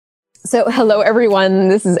So hello, everyone.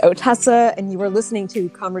 This is Otessa, and you are listening to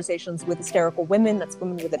Conversations with Hysterical Women. That's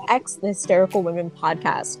Women with an X, the Hysterical Women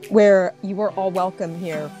podcast, where you are all welcome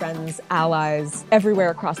here, friends, allies, everywhere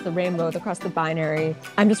across the rainbow, across the binary.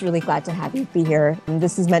 I'm just really glad to have you be here. And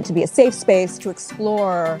this is meant to be a safe space to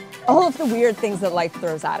explore all of the weird things that life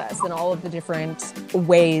throws at us and all of the different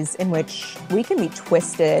ways in which we can be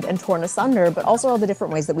twisted and torn asunder, but also all the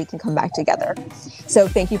different ways that we can come back together. So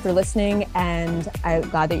thank you for listening, and I'm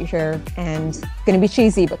glad that you're here. And going to be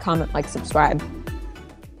cheesy, but comment, like, subscribe.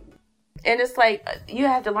 And it's like you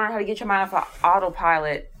have to learn how to get your mind off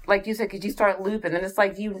autopilot, like you said, because you start looping, and it's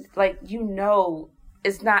like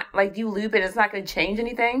it's not like you loop it, it's not going to change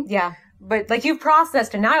anything. Yeah, but like you've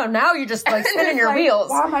processed, and now you're just like spinning your wheels.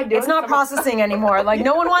 Why am I doing? It's not processing anymore. Like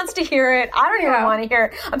no one wants to hear it. I don't even want to hear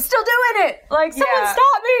it. I'm still doing it. Like someone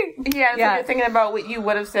stop me. Yeah, so you're thinking about what you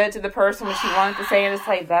would have said to the person when she wanted to say, and it's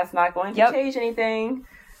like that's not going to change anything.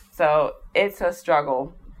 So it's a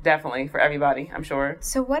struggle, definitely, for everybody, I'm sure.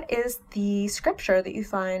 So what is the scripture that you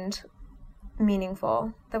find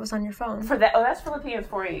meaningful that was on your phone? For that, that's Philippians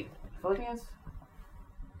 4:8. Philippians?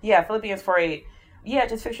 Yeah, Philippians 4:8. Yeah,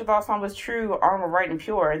 just fix your thoughts on what's true, honorable, right, and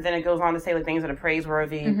pure. And then it goes on to say like things that are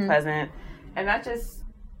praiseworthy, pleasant. And I'm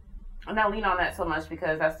not leaning on that so much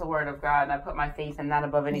because that's the word of God, and I put my faith in that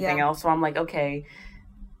above anything else. So I'm like, okay,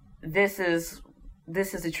 this is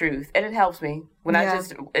the truth, and it helps me when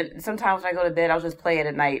sometimes when I go to bed, I'll just play it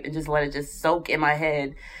at night and just let it just soak in my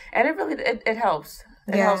head, and it really it helps.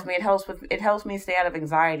 It helps me. It helps me stay out of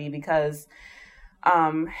anxiety because,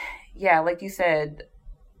 like you said,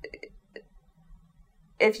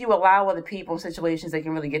 if you allow other people in situations, they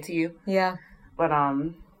can really get to you. Yeah. But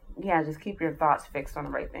just keep your thoughts fixed on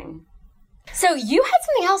the right thing. So you had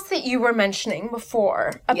something else that you were mentioning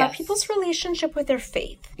before about people's relationship with their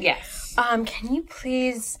faith. Yes. Can you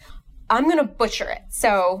please? I'm gonna butcher it.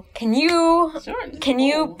 So can you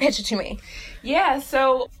pitch it to me? Yeah.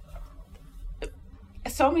 So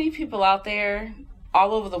many people out there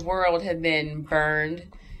all over the world have been burned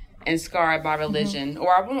and scarred by religion,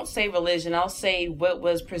 or I won't say religion, I'll say what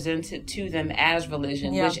was presented to them as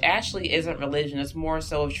religion, which actually isn't religion. It's more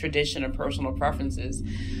so of tradition and personal preferences.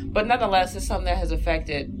 But nonetheless, it's something that has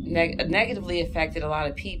negatively affected a lot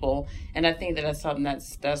of people, and I think that that's something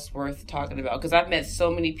that's worth talking about, because I've met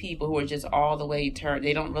so many people who are just all the way turned.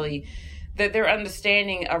 They don't really, their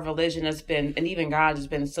understanding of religion has been, and even God has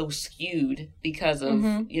been so skewed because of,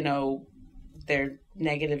 their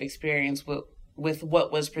negative experience with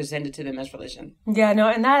what was presented to them as religion. Yeah, no,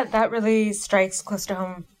 and that really strikes close to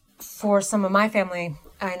home for some of my family.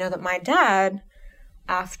 I know that my dad,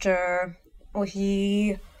 after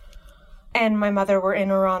he and my mother were in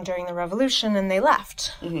Iran during the revolution, and they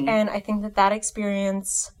left. And I think that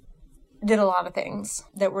experience did a lot of things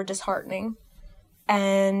that were disheartening.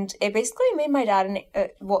 And it basically made my dad made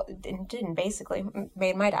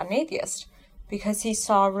my dad an atheist, because he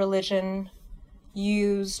saw religion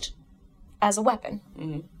used as a weapon,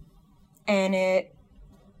 and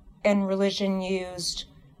religion used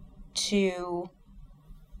to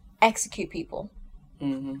execute people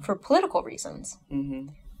for political reasons.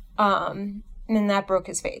 And that broke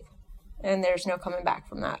his faith, and there's no coming back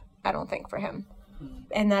from that, I don't think, for him.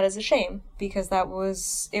 And that is a shame, because it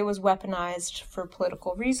was weaponized for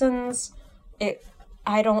political reasons.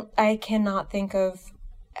 I cannot think of,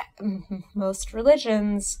 most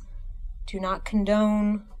religions do not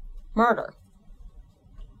condone murder.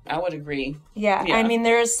 I would agree. Yeah. I mean,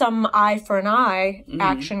 there is some eye for an eye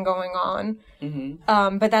action going on,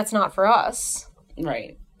 but that's not for us.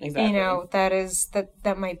 Right. Exactly.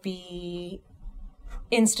 That might be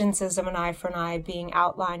instances of an eye for an eye being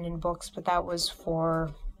outlined in books, but that was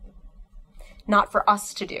not for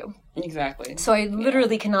us to do. Exactly. So I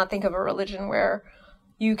literally cannot think of a religion where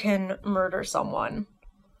you can murder someone.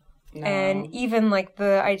 No. And even like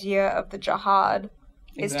the idea of the jihad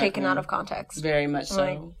is taken out of context. Very much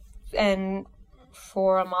so. And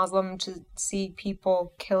for a Muslim to see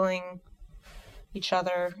people killing each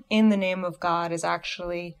other in the name of God is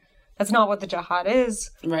actually, that's not what the jihad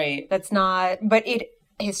is. Right. That's not, but it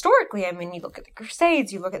historically, I mean, you look at the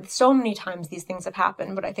Crusades, you look at so many times these things have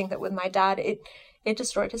happened, but I think that with my dad, it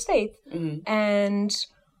destroyed his faith. And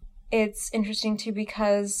it's interesting too,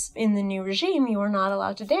 because in the new regime, you are not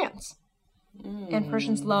allowed to dance. And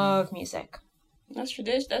Persians love music. That's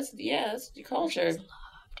tradition. That's your culture. Persians love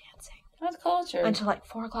dancing. That's culture. Until like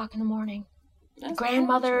 4 o'clock in the morning. That's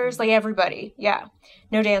grandmothers, culture. Like everybody. Yeah.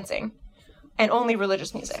 No dancing. And only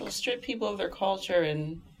religious music. So strip people of their culture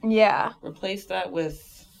and replace that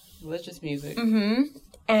with religious music.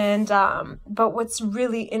 And, but what's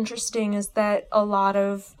really interesting is that a lot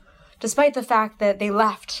of, despite the fact that they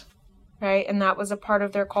left right? And that was a part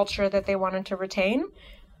of their culture that they wanted to retain.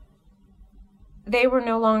 They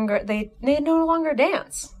no longer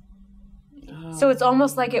dance. Oh. So it's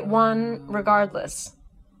almost like it won regardless,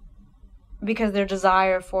 because their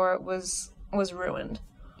desire for it was ruined.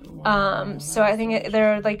 Wow, so I think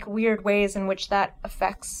there are like weird ways in which that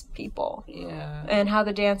affects people. Yeah. And how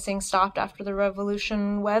the dancing stopped after the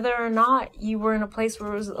revolution, whether or not you were in a place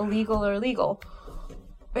where it was illegal or legal.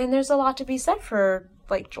 And there's a lot to be said for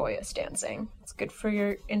like joyous dancing. It's good for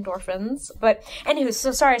your endorphins. But anyway,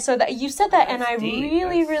 so sorry. So that you said that, and I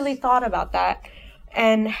really thought about that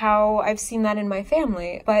and how I've seen that in my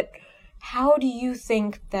family. But how do you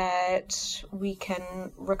think that we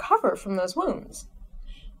can recover from those wounds?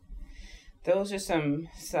 Those are some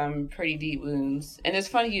pretty deep wounds. And it's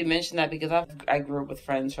funny you mentioned that, because I grew up with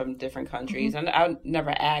friends from different countries. Mm-hmm. And I never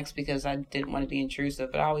asked because I didn't want to be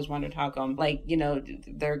intrusive, but I always wondered how come, like, you know,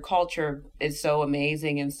 their culture is so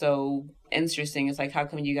amazing and so interesting. It's like, how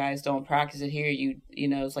come you guys don't practice it here? You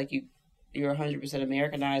know, it's like you're 100%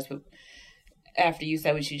 Americanized, but after you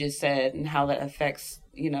said what you just said and how that affects,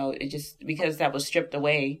 you know, it just, because that was stripped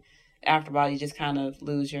away, after a while you just kind of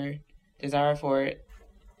lose your desire for it.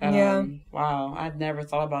 Yeah. Wow, I'd never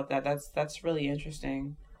thought about that. That's really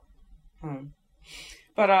interesting.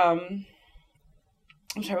 But I'm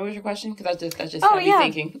sorry, what was your question? Because that's just me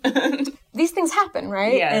thinking. These things happen,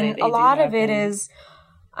 right? Yeah, and a lot of it is,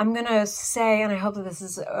 I'm gonna say, and I hope that this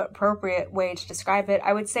is an appropriate way to describe it,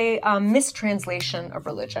 I would say mistranslation of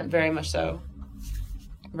religion. Very much so.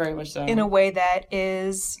 Very much so. In a way that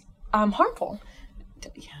is harmful.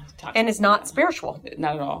 Yeah, and is not spiritual.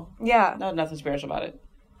 Not at all. Yeah. Nothing spiritual about it.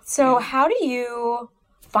 So how do you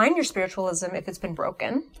find your spiritualism if it's been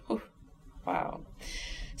broken? Wow.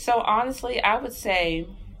 So honestly, I would say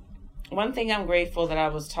one thing I'm grateful that I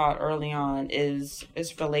was taught early on is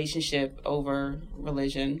relationship over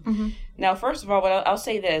religion. Mm-hmm. Now, first of all, I'll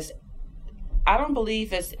say this. I don't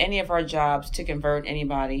believe it's any of our jobs to convert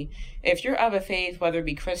anybody. If you're of a faith, whether it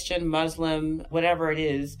be Christian, Muslim, whatever it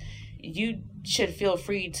is, you should feel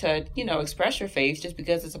free to, you know, express your faith just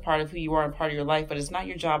because it's a part of who you are and part of your life, but it's not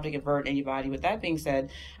your job to convert anybody. With that being said,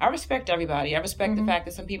 I respect everybody. I respect the fact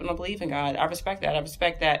that some people don't believe in God. I respect that. I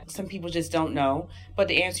respect that some people just don't know. But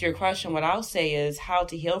to answer your question, what I'll say is how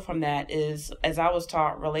to heal from that is, as I was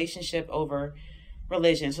taught, relationship over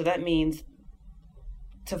religion. So that means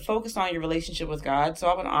to focus on your relationship with God. So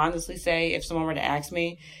I would honestly say, if someone were to ask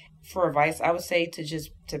me for advice, I would say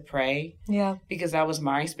to pray. Yeah. Because that was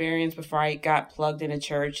my experience before I got plugged into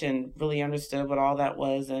church and really understood what all that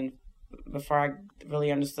was. And before I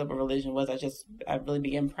really understood what religion was, I really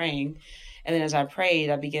began praying. And then as I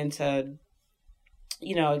prayed, I began to,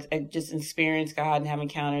 you know, just experience God and have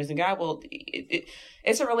encounters. And God will,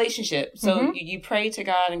 it's a relationship. So you pray to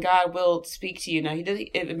God and God will speak to you. Now,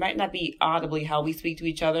 it might not be audibly how we speak to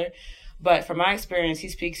each other, but from my experience, he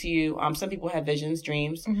speaks to you. Some people have visions,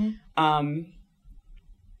 dreams.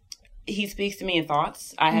 He speaks to me in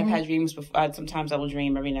thoughts. I have had dreams before. Sometimes I will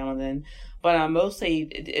dream every now and then, but mostly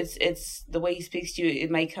it's the way he speaks to you.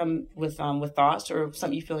 It might come with thoughts or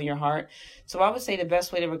something you feel in your heart. So I would say the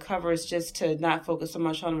best way to recover is just to not focus so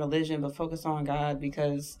much on religion, but focus on God,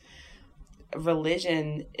 because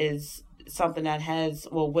religion is something that has,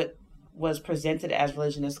 what was presented as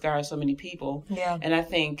religion has scarred so many people. Yeah, and I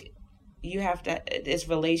think you have to, it's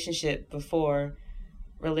relationship before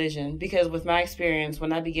religion, because with my experience,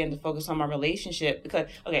 when I began to focus on my relationship,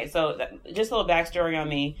 so just a little backstory on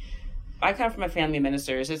me. I come from a family of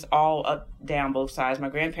ministers. It's all up, down, both sides. My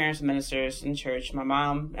grandparents were ministers in church. My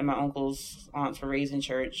mom and my uncles, aunts were raised in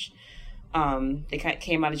church. They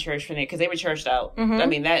came out of church because they were churched out. I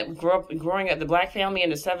mean, that growing up, the black family in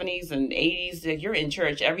the 70s and 80s, you're in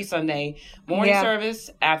church every Sunday, morning service,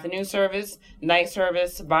 afternoon service, night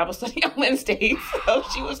service, Bible study on Wednesdays. So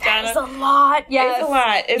she was kind of... It's a lot. Yes. It's a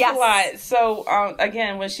lot. It's a lot. So,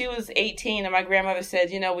 again, when she was 18 and my grandmother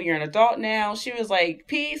said, you know, well, you're an adult now, she was like,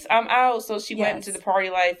 peace, I'm out. So she went into the party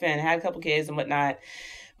life and had a couple kids and whatnot.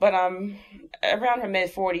 But around her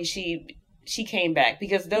mid-40s, she came back,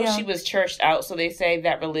 because though she was churched out, so they say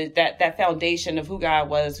that that foundation of who God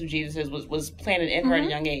was, who Jesus is, was planted in her at a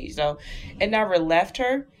young age. So it never left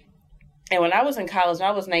her. And when I was in college, when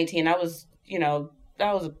I was 19, I was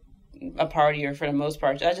a partier for the most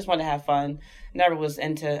part. I just wanted to have fun. Never was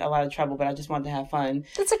into a lot of trouble, but I just wanted to have fun.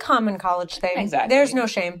 It's a common college thing. Exactly. There's no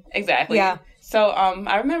shame. Exactly. Yeah. So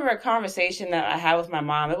I remember a conversation that I had with my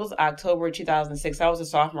mom. It was October 2006. I was a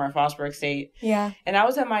sophomore at Frostburg State. Yeah. And I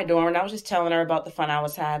was at my dorm, and I was just telling her about the fun I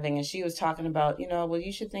was having. And she was talking about, you know, well,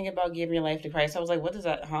 you should think about giving your life to Christ. I was like, what is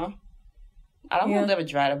that, huh? I don't want to live a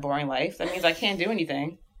dry, boring life. That means I can't do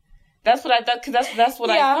anything. That's what I thought, because that's what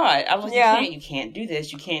I thought. I was like, you can't do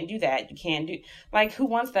this, you can't do that, you can't do... Like, who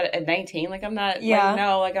wants that at 19? Like, I'm not... Like,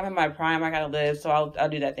 no, like, I'm in my prime, I gotta live, so I'll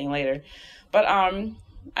do that thing later. But,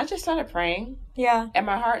 I just started praying. Yeah. And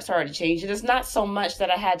my heart started to change. It's not so much that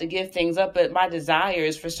I had to give things up, but my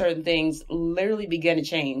desires for certain things literally began to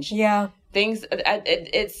change. Yeah. Things,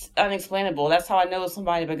 it's unexplainable. That's how I know it's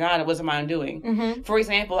somebody but God. It wasn't my own doing. Mm-hmm. For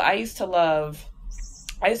example, I used to love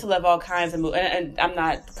all kinds of movies, and I'm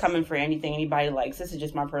not coming for anything anybody likes. This is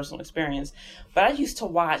just my personal experience. But I used to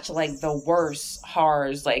watch, like, the worst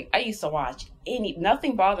horrors. Like, I used to watch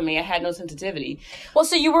nothing bothered me. I had no sensitivity. Well,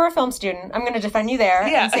 so you were a film student. I'm going to defend you there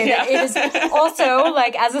and say that it is also,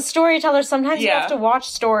 like, as a storyteller, sometimes you have to watch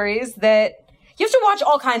stories that... You have to watch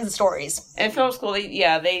all kinds of stories. In film school, they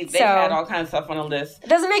had all kinds of stuff on the list. It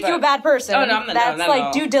doesn't make you a bad person. Oh, no, I'm not. That's not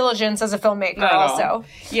like due diligence as a filmmaker also.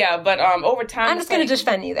 Yeah, but over time... I'm just going to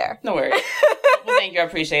defend you there. No worries. Well, thank you. I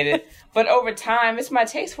appreciate it. But over time, it's my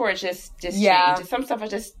taste for it just changed. Some stuff I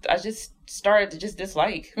just started to just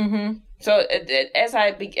dislike. Mm-hmm. So as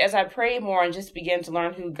I prayed more and just began to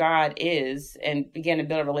learn who God is and began to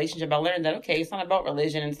build a relationship, I learned that, okay, it's not about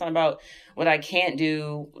religion. It's not about what I can't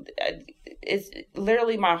do. It's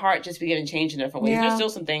literally my heart just began to change in different ways. There's still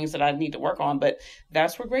some things that I need to work on, but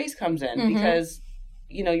that's where grace comes in because,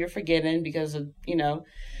 you're forgiven because of,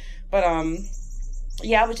 but,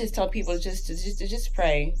 I would just tell people to just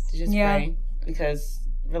pray, pray, because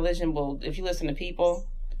religion will, if you listen to people,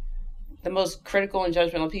 the most critical and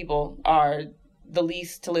judgmental people are the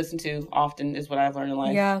least to listen to often is what I've learned in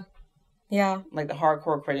life. Yeah. Yeah. Like the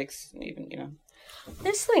hardcore critics, even,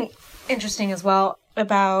 There's something interesting as well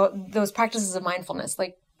about those practices of mindfulness.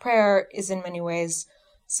 Like prayer is in many ways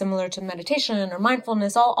similar to meditation or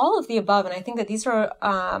mindfulness, all of the above. And I think that these are,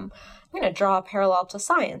 I'm going to draw a parallel to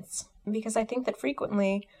science because I think that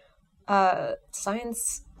frequently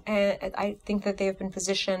science, and I think that they have been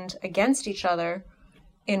positioned against each other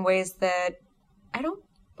in ways that I don't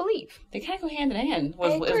believe. They kind of go hand in hand. I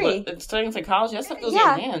agree. Studying psychology, that stuff goes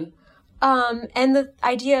hand in hand. And the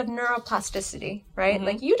idea of neuroplasticity, right? Mm-hmm.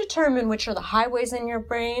 Like you determine which are the highways in your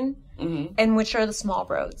brain and which are the small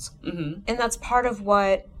roads. Mm-hmm. And that's part of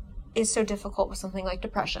what is so difficult with something like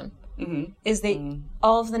depression, is that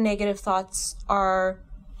all of the negative thoughts are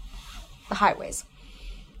the highways.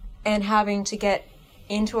 And having to get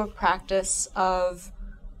into a practice of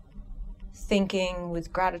thinking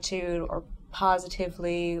with gratitude or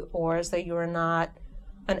positively or as though you are not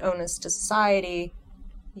an onus to society,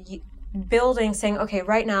 building, saying, okay,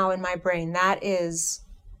 right now in my brain, that is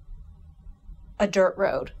a dirt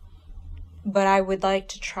road. But I would like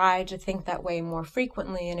to try to think that way more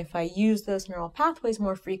frequently. And if I use those neural pathways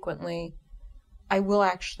more frequently, I will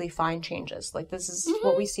actually find changes. Like this is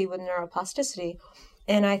what we see with neuroplasticity.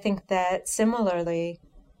 And I think that similarly,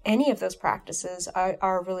 any of those practices,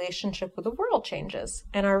 our relationship with the world changes.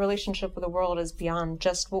 And our relationship with the world is beyond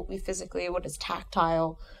just what is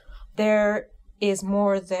tactile. There is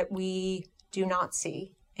more that we do not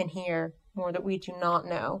see and hear, more that we do not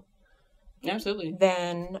know. Absolutely.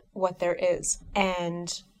 Than what there is.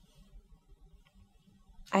 And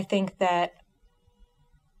I think that,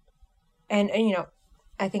 and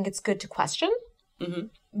I think it's good to question,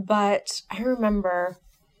 but I remember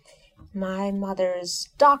my mother's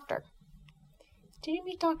doctor. Did you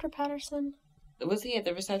meet Dr. Patterson? Was he at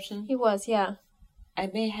the reception? He was, yeah. I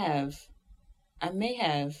may have. I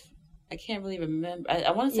can't really remember.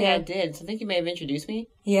 I want to say I did. So I think you may have introduced me.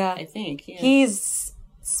 Yeah. I think, yeah. He's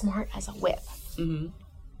smart as a whip.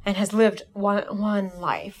 And has lived one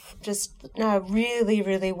life. Just a really,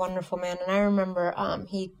 really wonderful man. And I remember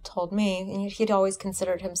he told me, and he'd always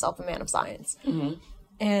considered himself a man of science.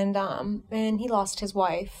 And he lost his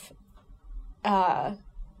wife. And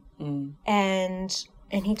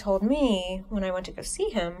he told me when I went to go see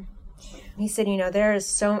him, he said, there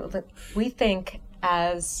is we think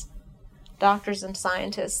as doctors and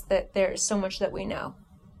scientists that there is so much that we know.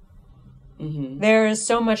 There is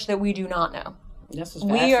so much that we do not know.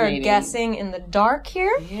 We are guessing in the dark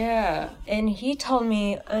here. Yeah. And he told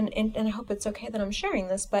me, and I hope it's okay that I'm sharing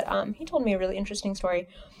this, but he told me a really interesting story.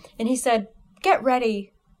 And he said, get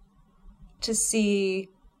ready to see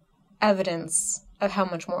evidence of how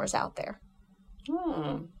much more is out there.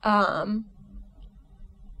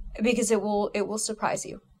 Because it will surprise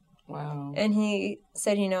you. Wow. And he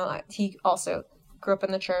said, he also grew up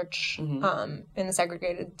in the church, in the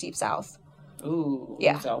segregated Deep South. Ooh.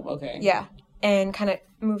 Yeah. South, okay. Yeah. And kind of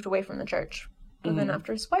moved away from the church. But then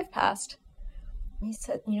after his wife passed, he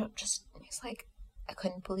said, he's like, I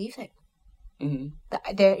couldn't believe it.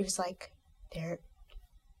 It was like,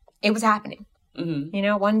 it was happening.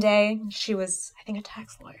 One day she was, I think, a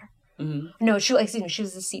tax lawyer. Mm-hmm. No, she was a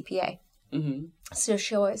CPA. Mm-hmm. So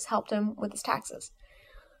she always helped him with his taxes.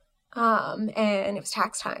 And it was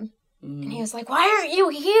tax time. Mm-hmm. And he was like, why aren't you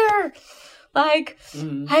here? Like,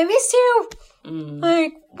 mm-hmm. I miss you. Mm-hmm.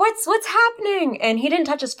 Like, what's happening? And he didn't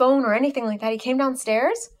touch his phone or anything like that. He came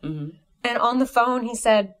downstairs. Mm-hmm. And on the phone, he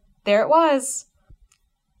said, there it was.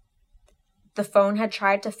 The phone had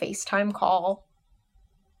tried to FaceTime call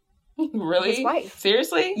really? his wife.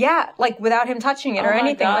 Seriously? Yeah, like without him touching it or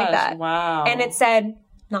anything like that. Wow. And it said,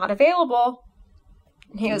 not available.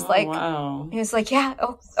 And he was like, wow. He was like, yeah,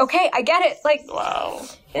 okay, I get it. Like, wow.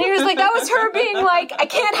 And he was like, that was her being like, I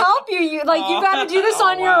can't help you. You got to do this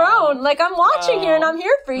on your own. Like, I'm watching you and I'm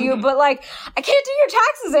here for you, but like, I can't do your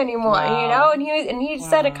taxes anymore, you know? And he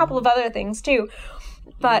said a couple of other things too.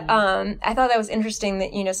 But I thought that was interesting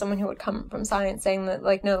that, you know, someone who would come from science saying that,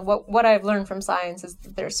 like, no, what I've learned from science is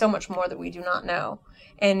that there's so much more that we do not know.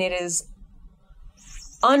 And it is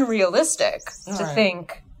unrealistic to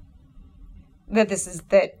think that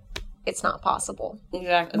it's not possible.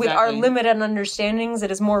 Exactly. With our limited understandings, it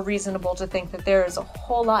is more reasonable to think that there is a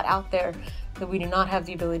whole lot out there that we do not have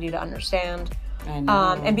the ability to understand. I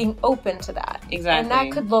know. And being open to that. Exactly. And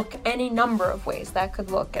that could look any number of ways. That could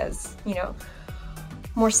look as, you know,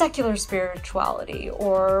 more secular spirituality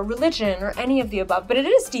or religion or any of the above. But it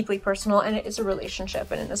is deeply personal, and it is a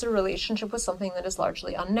relationship. And it is a relationship with something that is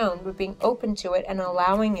largely unknown. But being open to it and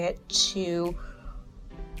allowing it to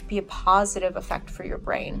be a positive effect for your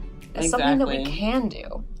brain is something that we can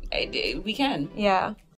do. We can. Yeah.